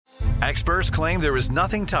Experts claim there is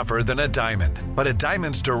nothing tougher than a diamond. But at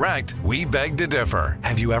Diamonds Direct, we beg to differ.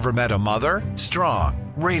 Have you ever met a mother?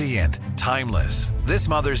 Strong, radiant, timeless. This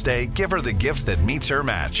Mother's Day, give her the gift that meets her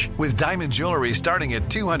match. With diamond jewelry starting at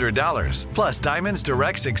 $200. Plus Diamonds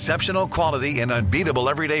Direct's exceptional quality and unbeatable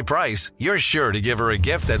everyday price, you're sure to give her a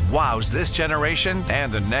gift that wows this generation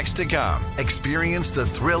and the next to come. Experience the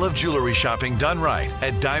thrill of jewelry shopping done right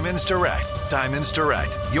at Diamonds Direct. Diamonds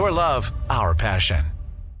Direct. Your love, our passion.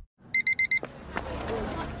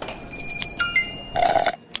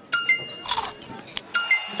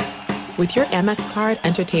 With your Amex card,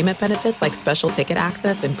 entertainment benefits like special ticket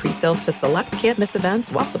access and pre-sales to select can't-miss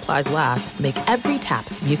events while supplies last make every tap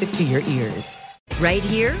music to your ears. Right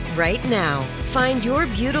here, right now. Find your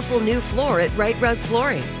beautiful new floor at Rite Rug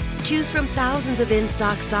Flooring. Choose from thousands of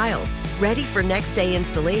in-stock styles, ready for next-day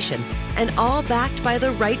installation, and all backed by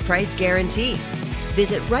the right price guarantee.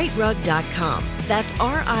 Visit riterug.com. That's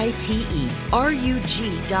RITERUG.com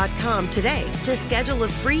today to schedule a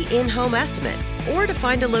free in-home estimate or to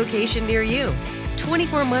find a location near you.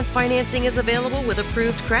 24-month financing is available with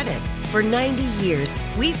approved credit. For 90 years,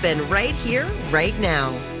 we've been right here, right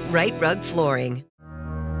now. Rite Rug Flooring.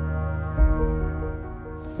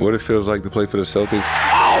 What it feels like to play for the Celtics?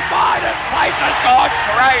 Oh my, this place is going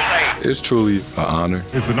crazy! It's truly an honor.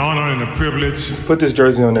 It's an honor and a privilege. To put this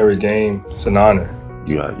jersey on every game, it's an honor.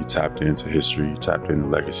 You tapped into history, you tapped into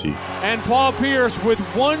legacy. And Paul Pierce with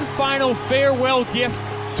one final farewell gift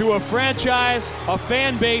to a franchise, a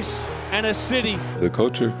fan base, and a city. The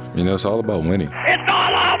culture, it's all about winning. It's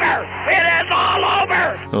all over! It is all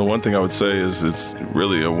over! One thing I would say is it's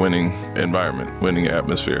really a winning environment, winning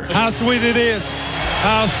atmosphere. How sweet it is.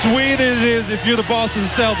 How sweet it is if you're the Boston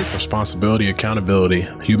Celtics. Responsibility, accountability,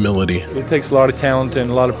 humility. It takes a lot of talent and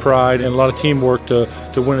a lot of pride and a lot of teamwork to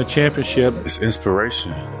win a championship. It's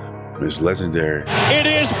inspiration. It's legendary. It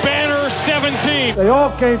is Banner 17. They all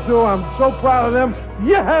came through. I'm so proud of them.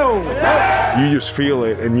 Yahoo! You just feel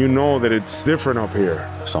it and you know that it's different up here.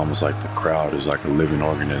 It's almost like the crowd is like a living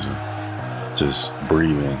organism, just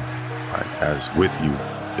breathing, as with you.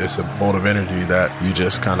 It's a bolt of energy that you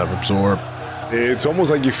just kind of absorb. It's almost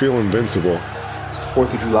like you feel invincible. It's the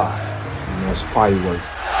 4th of July. It's fireworks.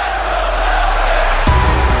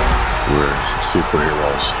 We're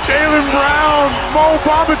superheroes. Jaylen Brown, Mo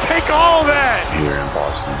Bamba, take all that. Here in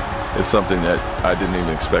Boston. It's something that I didn't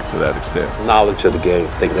even expect to that extent. Knowledge of the game.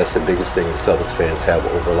 I think that's the biggest thing the Celtics fans have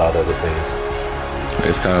over a lot of other things.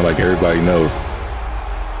 It's kind of like everybody knows.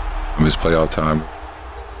 It's playoff time.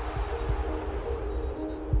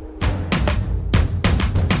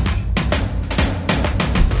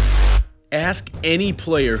 Ask any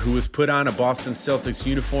player who has put on a Boston Celtics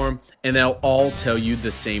uniform, and they'll all tell you the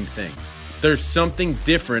same thing. There's something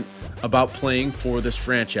different about playing for this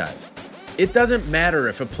franchise. It doesn't matter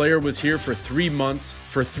if a player was here for 3 months,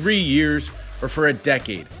 for 3 years, or for a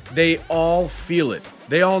decade. They all feel it.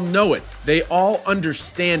 They all know it. They all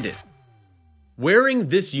understand it. Wearing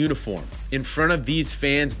this uniform in front of these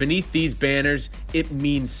fans, beneath these banners, it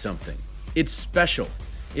means something. It's special.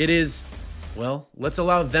 It is, well, let's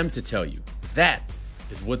allow them to tell you. That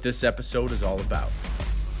is what this episode is all about.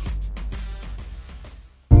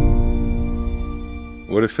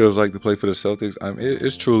 What it feels like to play for the Celtics,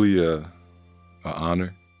 it's truly an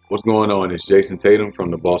honor. What's going on? It's Jason Tatum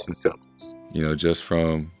from the Boston Celtics. Just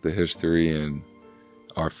from the history and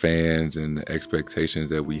our fans and the expectations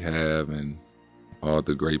that we have and all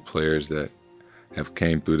the great players that have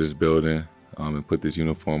came through this building and put this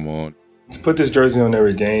uniform on. To put this jersey on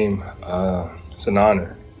every game, it's an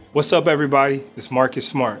honor. What's up, everybody? It's Marcus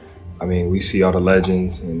Smart. We see all the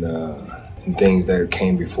legends and things that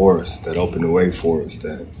came before us, that opened the way for us,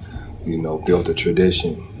 that, built a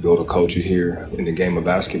tradition, built a culture here in the game of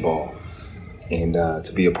basketball. And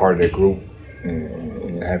to be a part of that group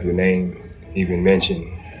and have your name even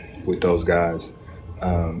mentioned with those guys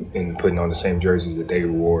and putting on the same jerseys that they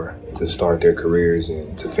wore to start their careers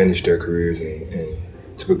and to finish their careers and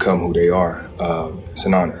to become who they are. It's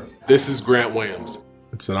an honor. This is Grant Williams.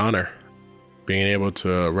 It's an honor being able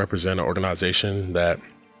to represent an organization that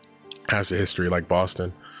has a history like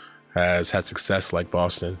Boston, has had success like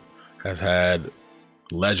Boston, has had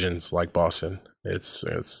legends like Boston. It's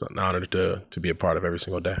an honor to be a part of every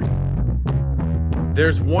single day.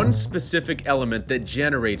 There's one specific element that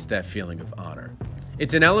generates that feeling of honor.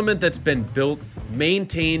 It's an element that's been built,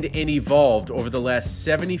 maintained, and evolved over the last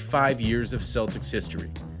 75 years of Celtics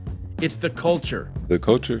history. It's the culture. The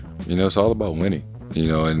culture, it's all about winning,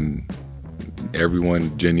 and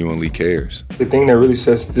everyone genuinely cares. The thing that really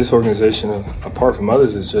sets this organization apart from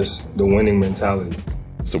others is just the winning mentality.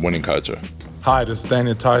 It's a winning culture. Hi, this is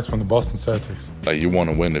Daniel Tice from the Boston Celtics. Like, you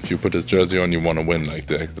want to win. If you put this jersey on, you want to win.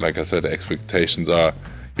 Like I said, the expectations are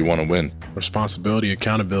you want to win. Responsibility,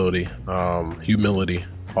 accountability, humility,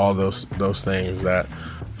 all those things that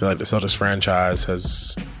I feel like the Celtics franchise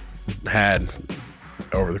has had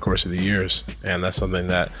over the course of the years. And that's something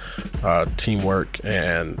that teamwork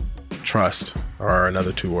and trust are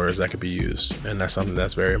another two words that could be used. And that's something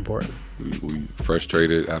that's very important. We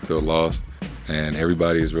frustrated after a loss, and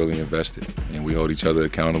everybody is really invested. And we hold each other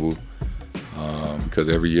accountable because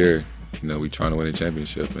every year, we're trying to win a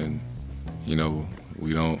championship. And,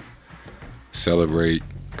 we don't celebrate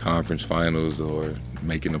conference finals or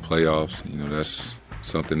making the playoffs. That's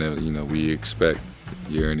something that, we expect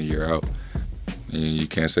year in and year out. And you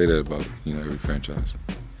can't say that about, every franchise.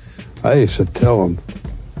 I used to tell them,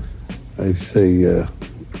 I say, you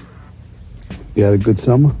had a good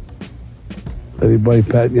summer? Everybody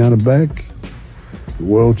patting you on the back?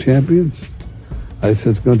 World champions? I said,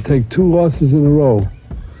 it's going to take 2 losses in a row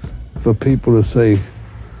for people to say,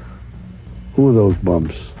 who are those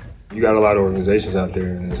bums? You got a lot of organizations out there,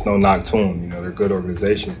 and it's no knock to them. They're good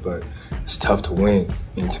organizations, but it's tough to win.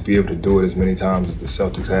 And to be able to do it as many times as the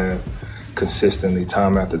Celtics have, consistently,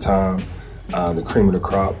 time after time, the cream of the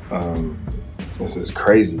crop, this is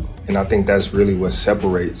crazy. And I think that's really what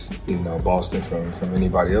separates, Boston from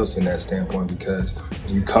anybody else in that standpoint, because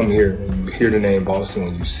when you come here and you hear the name Boston,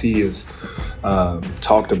 when you see us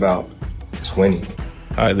talked about, it's winning.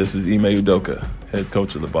 Hi, this is Ime Udoka, head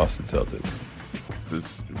coach of the Boston Celtics.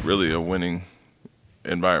 It's really a winning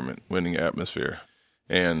environment, winning atmosphere,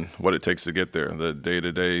 and what it takes to get there, the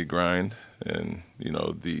day-to-day grind and,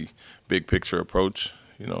 the big picture approach,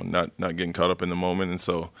 not getting caught up in the moment. And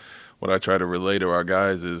so what I try to relay to our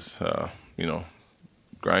guys is,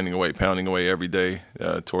 grinding away, pounding away every day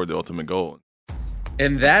toward the ultimate goal.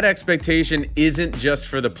 And that expectation isn't just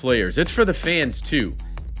for the players, it's for the fans too.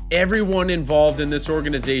 Everyone involved in this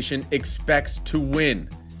organization expects to win,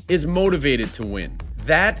 is motivated to win.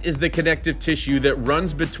 That is the connective tissue that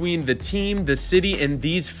runs between the team, the city, and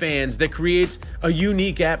these fans that creates a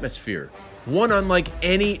unique atmosphere, one unlike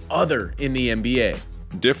any other in the NBA.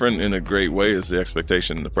 Different in a great way is the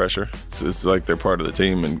expectation and the pressure. It's like they're part of the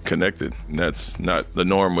team and connected, and that's not the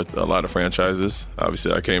norm with a lot of franchises.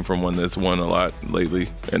 Obviously, I came from one that's won a lot lately,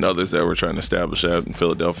 and others that were trying to establish that in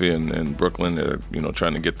Philadelphia and Brooklyn that are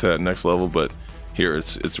trying to get to that next level. But here,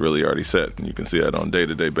 it's really already set, and you can see that on a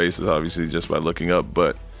day-to-day basis, obviously, just by looking up.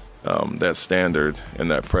 But that standard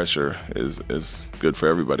and that pressure is good for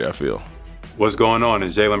everybody, I feel. What's going on?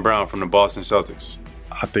 It's Jaylen Brown from the Boston Celtics.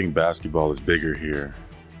 I think basketball is bigger here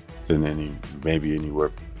than maybe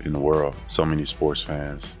anywhere in the world. So many sports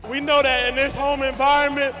fans. We know that in this home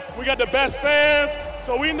environment, we got the best fans,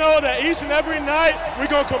 so we know that each and every night we're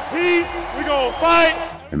going to compete, we're going to fight.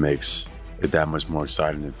 It makes it that much more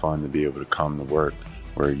exciting and fun to be able to come to work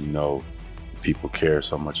where people care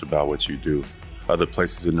so much about what you do. Other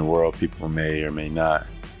places in the world, people may or may not,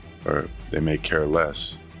 or they may care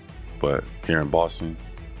less. But here in Boston,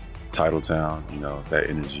 Titletown, that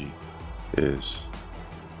energy is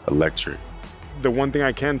electric. The one thing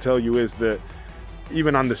I can tell you is that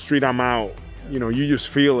even on the street I'm out, you just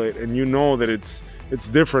feel it, and you know that it's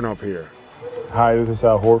different up here. Hi, this is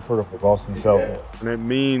Al Horford of the Boston Celtics. And it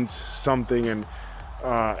means something, and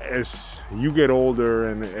as you get older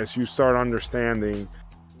and as you start understanding,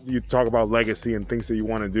 you talk about legacy and things that you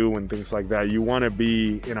want to do and things like that. You want to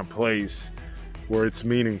be in a place where it's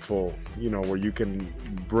meaningful, where you can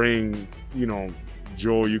bring,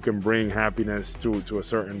 joy, you can bring happiness to a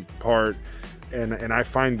certain part. And I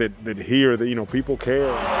find that here, that, people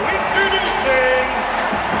care.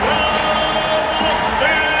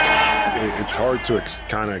 It's hard to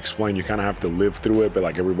kind of explain. You kind of have to live through it, but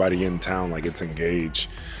like everybody in town, like it's engaged,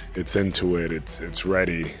 it's into it, it's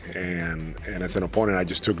ready. And as an opponent, I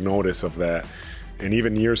just took notice of that. And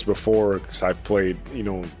even years before, because I've played,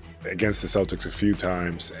 against the Celtics a few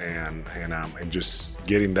times, and just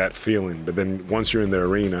getting that feeling. But then once you're in the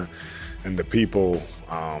arena and the people,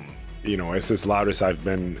 it's as loud as I've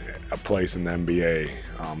been a place in the NBA.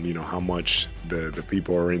 How much the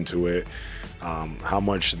people are into it, how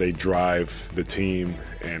much they drive the team,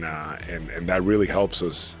 and that really helps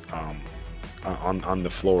us on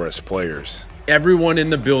the floor as players. Everyone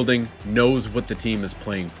in the building knows what the team is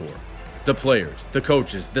playing for. The players, the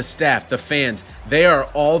coaches, the staff, the fans, they are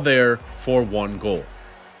all there for one goal.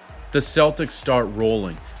 The Celtics start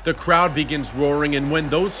rolling. The crowd begins roaring, and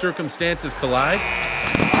when those circumstances collide,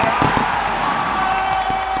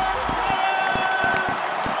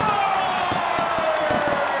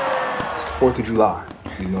 it's the 4th of July.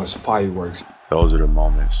 It's fireworks. Those are the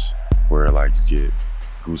moments where you get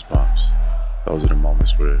goosebumps. those are the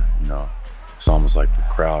moments where, you know, it's almost like the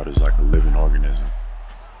crowd is like a living organism,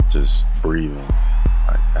 just breathing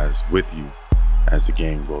like, as with you as the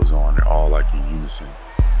game goes on. They're all like in unison,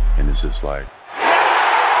 and it's just like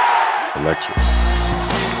electric.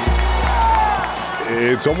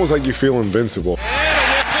 It's almost like you feel invincible. And a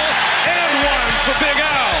whistle, and one for Big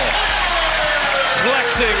Al.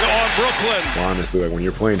 Flexing on Brooklyn. Honestly, like when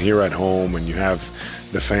you're playing here at home and you have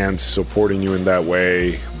the fans supporting you in that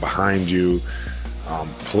way, behind you,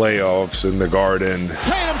 playoffs in the Garden.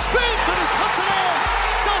 Tatum spins and he puts it in.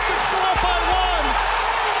 Celtics go up by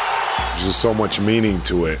 1. There's just so much meaning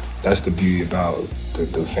to it. That's the beauty about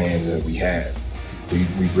the fans that we have. We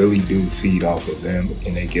really do feed off of them,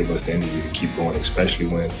 and they give us the energy to keep going, especially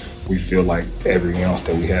when we feel like every ounce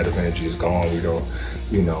that we had of energy is gone. We don't,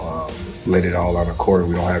 let it all on the court.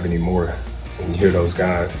 We don't have any more. When you hear those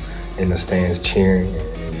guys in the stands cheering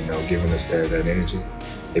and giving us that energy,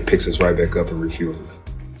 it picks us right back up and refuels us.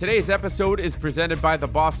 Today's episode is presented by the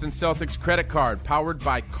Boston Celtics credit card, powered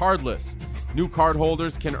by Cardless. New card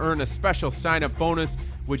holders can earn a special sign-up bonus,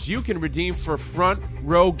 which you can redeem for front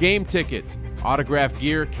row game tickets, autographed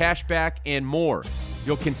gear, cashback, and more.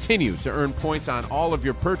 You'll continue to earn points on all of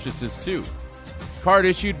your purchases, too. Card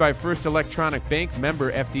issued by First Electronic Bank,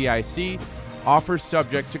 member FDIC, offers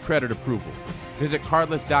subject to credit approval. Visit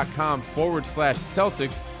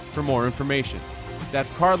cardless.com/Celtics for more information.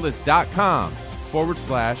 That's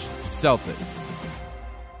cardless.com/Celtics.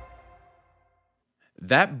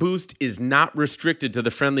 That boost is not restricted to the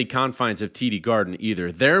friendly confines of TD Garden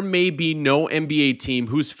either. There may be no NBA team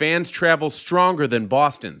whose fans travel stronger than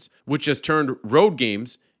Boston's, which has turned road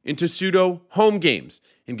games into pseudo-home games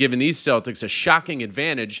and given these Celtics a shocking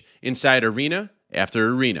advantage inside arena after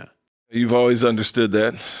arena. You've always understood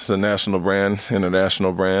that it's a national brand,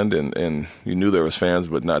 international brand, and you knew there was fans,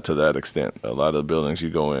 but not to that extent. A lot of the buildings you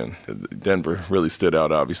go in, Denver really stood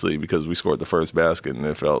out, obviously, because we scored the first basket, and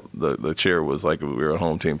it felt the cheer was like we were a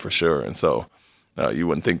home team for sure. And so you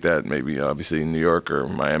wouldn't think that maybe, obviously, in New York or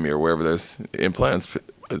Miami or wherever there's implants,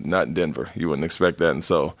 not in Denver. You wouldn't expect that. And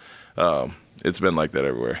so it's been like that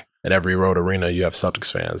everywhere. At every road arena, you have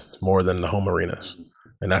Celtics fans, more than the home arenas.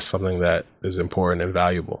 And that's something that is important and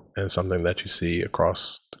valuable, and something that you see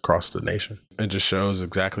across the nation. It just shows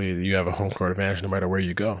exactly you have a home court advantage no matter where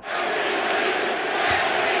you go.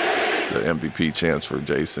 The MVP chants for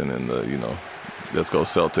Jason and the, let's go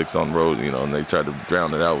Celtics on road, and they tried to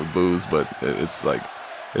drown it out with boos, but it's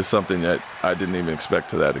something that I didn't even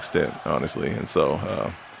expect to that extent, honestly. And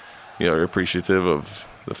so, you're appreciative of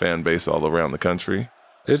the fan base all around the country.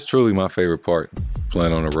 It's truly my favorite part,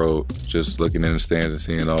 playing on the road, just looking in the stands and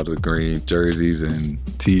seeing all the green jerseys and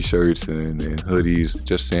T-shirts and hoodies,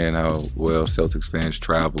 just seeing how well Celtics fans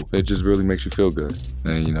travel. It just really makes you feel good.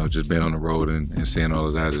 And, just being on the road and seeing all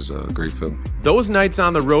of that is a great feeling. Those nights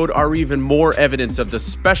on the road are even more evidence of the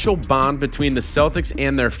special bond between the Celtics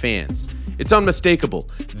and their fans. It's unmistakable.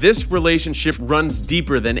 This relationship runs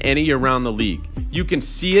deeper than any around the league. You can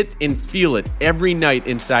see it and feel it every night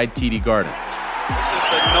inside TD Garden. This is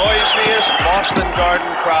the noisiest Boston Garden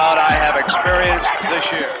crowd I have experienced this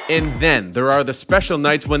year. And then there are the special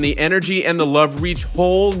nights when the energy and the love reach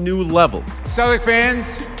whole new levels. Celtic fans,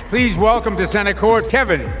 please welcome to center court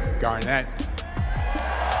Kevin Garnett.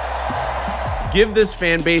 Give this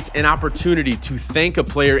fan base an opportunity to thank a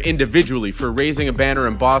player individually for raising a banner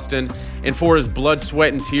in Boston and for his blood,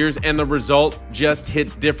 sweat, and tears, and the result just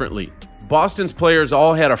hits differently. Boston's players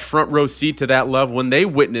all had a front row seat to that love when they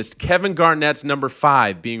witnessed Kevin Garnett's number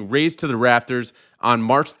 5 being raised to the rafters on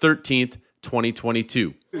March 13th,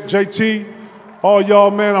 2022. JT, all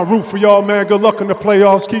y'all, man, I root for y'all, man. Good luck in the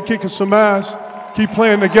playoffs. Keep kicking some ass. Keep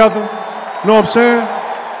playing together. You know what I'm saying?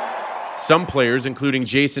 Some players, including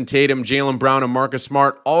Jason Tatum, Jaylen Brown, and Marcus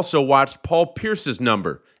Smart, also watched Paul Pierce's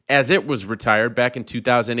number as it was retired back in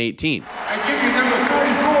 2018. I give you number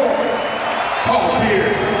 34, Paul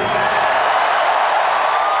Pierce.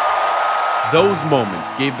 Those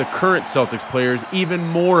moments gave the current Celtics players even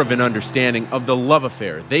more of an understanding of the love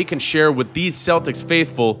affair they can share with these Celtics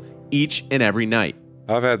faithful each and every night.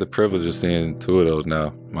 I've had the privilege of seeing 2 of those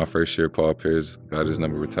now. My first year, Paul Pierce got his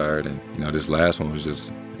number retired, and this last one was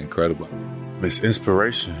just incredible. It's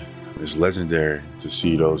inspiration. It's legendary to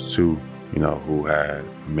see those two, who had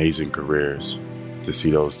amazing careers, to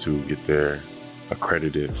see those two get there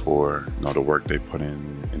accredited for the work they put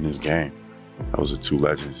in this game. Those are 2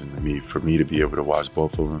 legends, and for me to be able to watch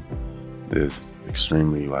both of them is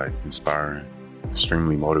extremely inspiring,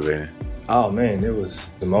 extremely motivating. Oh man, it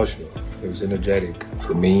was emotional. It was energetic.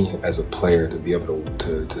 For me as a player to be able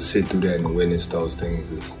to sit through that and witness those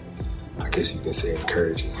things is, I guess you can say,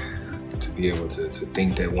 encouraging. to be able to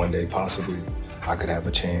think that one day possibly I could have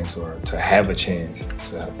a chance, or to have a chance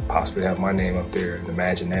to possibly have my name up there, and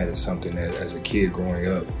imagine that as something that as a kid growing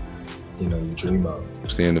up, you dream of.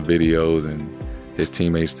 Seeing the videos and his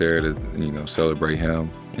teammates there to, celebrate him,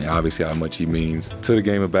 and obviously how much he means to the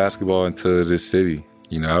game of basketball and to this city.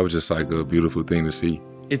 It was just like a beautiful thing to see.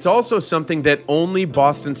 It's also something that only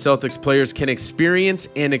Boston Celtics players can experience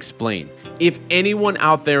and explain. If anyone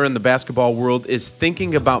out there in the basketball world is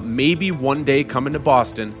thinking about maybe one day coming to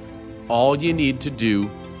Boston, all you need to do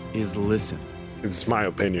is listen. It's my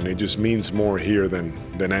opinion. It just means more here than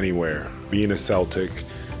anywhere. Being a Celtic,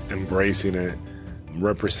 embracing it,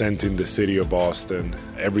 representing the city of Boston,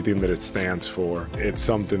 everything that it stands for. It's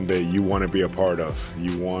something that you want to be a part of.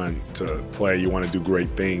 You want to play, you want to do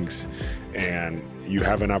great things, and you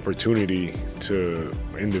have an opportunity to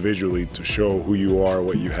individually to show who you are,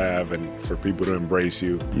 what you have, and for people to embrace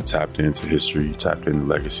you. You tapped into history, you tapped into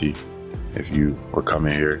legacy. If you were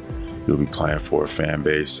coming here, you'll be playing for a fan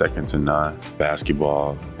base second to none.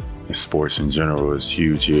 Basketball and sports in general is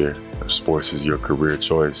huge here. Sports is your career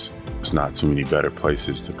choice. There's not too many better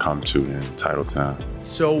places to come to than Titletown.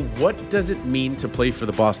 So what does it mean to play for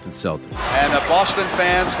the Boston Celtics? And the Boston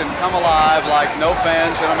fans can come alive like no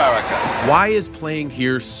fans in America. Why is playing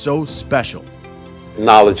here so special?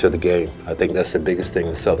 Knowledge of the game. I think that's the biggest thing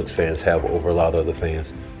the Celtics fans have over a lot of other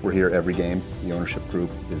fans. We're here every game. The ownership group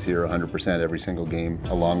is here 100% every single game,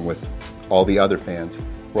 along with all the other fans.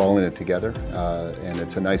 We're all in it together, and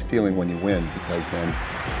it's a nice feeling when you win, because then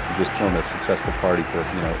you're just throwing a successful party for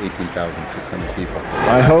 18,600 people.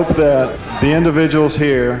 I hope that the individuals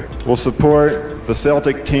here will support the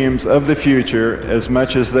Celtic teams of the future as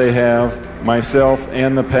much as they have myself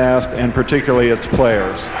and the past, and particularly its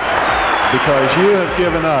players, because you have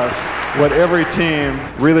given us what every team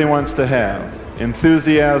really wants to have: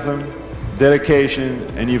 enthusiasm, dedication,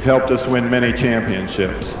 and you've helped us win many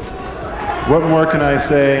championships. What more can I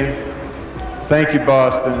say? Thank you,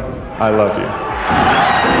 Boston. I love you.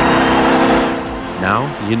 Now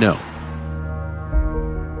you know.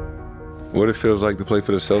 What it feels like to play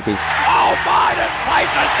for the Celtics? Oh my, this place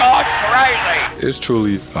is going crazy! It's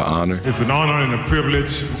truly an honor. It's an honor and a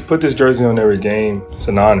privilege. To put this jersey on every game, it's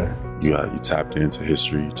an honor. You tapped into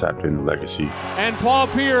history, you tapped into legacy. And Paul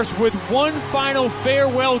Pierce with one final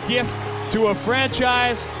farewell gift to a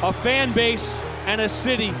franchise, a fan base, and a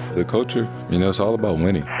city. The culture, it's all about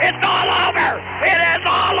winning. It's all over! It is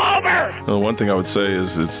all over! Well, one thing I would say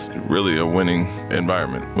is it's really a winning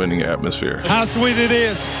environment, winning atmosphere. How sweet it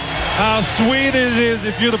is. How sweet it is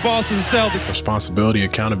if you're the Boston Celtics. Responsibility,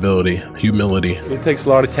 accountability, humility. It takes a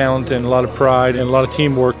lot of talent and a lot of pride and a lot of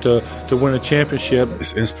teamwork to win a championship.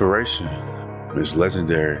 It's inspiration. It's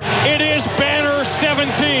legendary. It is Banner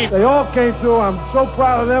 17. They all came through. I'm so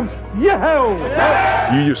proud of them.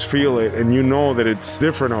 Yeah! You just feel it, and you know that it's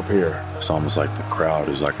different up here. It's almost like the crowd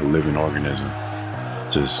is like a living organism,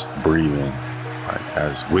 just breathing,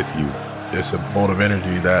 as with you. It's a bolt of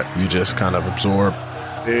energy that you just kind of absorb.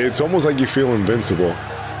 It's almost like you feel invincible.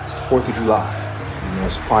 It's the 4th of July.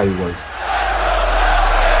 It's fireworks.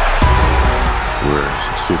 We're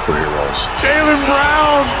superheroes. Jaylen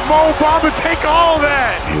Brown, Mo Bamba, take all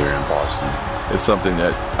that! Here in Boston. It's something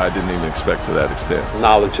that I didn't even expect to that extent.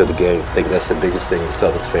 Knowledge of the game. I think that's the biggest thing the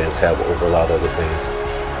Celtics fans have over a lot of other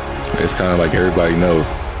fans. It's kind of like everybody knows.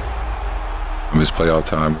 It's playoff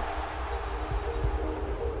time.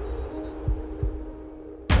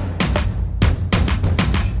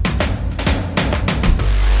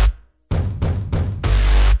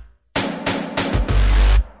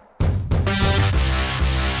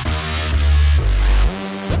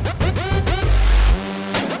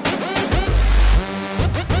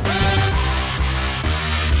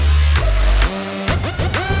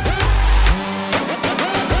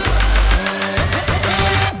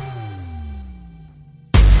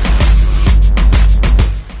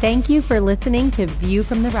 Thank you for listening to View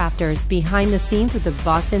from the Rafters, behind the scenes with the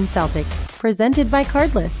Boston Celtics, presented by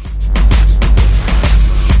Cardless.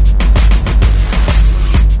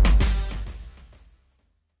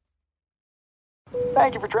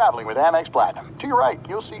 Thank you for traveling with Amex Platinum. To your right,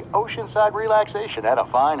 you'll see oceanside relaxation at a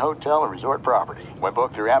fine hotel and resort property. When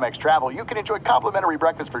booked through Amex Travel, you can enjoy complimentary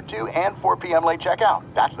breakfast for 2 and 4 p.m. late checkout.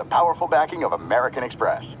 That's the powerful backing of American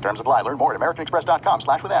Express. Terms apply. Learn more at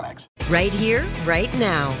americanexpress.com/withAmex. Right here, right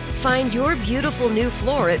now. Find your beautiful new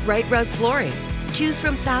floor at Right Rug Flooring. Choose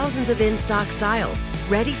from thousands of in-stock styles,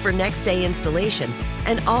 ready for next day installation,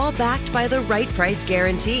 and all backed by the right price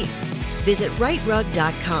guarantee. Visit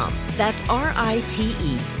rightrug.com. That's RITERUG.com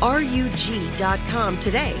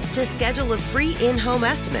today to schedule a free in-home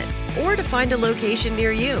estimate or to find a location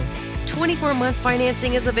near you. 24-month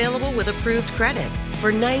financing is available with approved credit.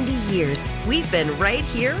 For 90 years, we've been right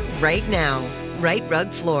here, right now. Right Rug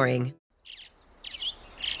Flooring.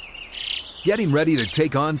 Getting ready to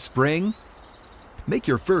take on spring? Make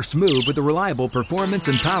your first move with the reliable performance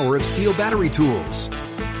and power of Steel battery tools.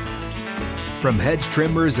 From hedge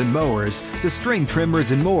trimmers and mowers to string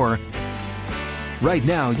trimmers and more, right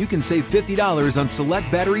now you can save $50 on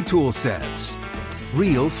select battery tool sets.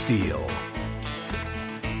 Real Steel.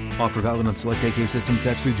 Offer valid on select AK system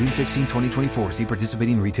sets through June 16, 2024. See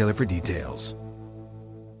participating retailer for details.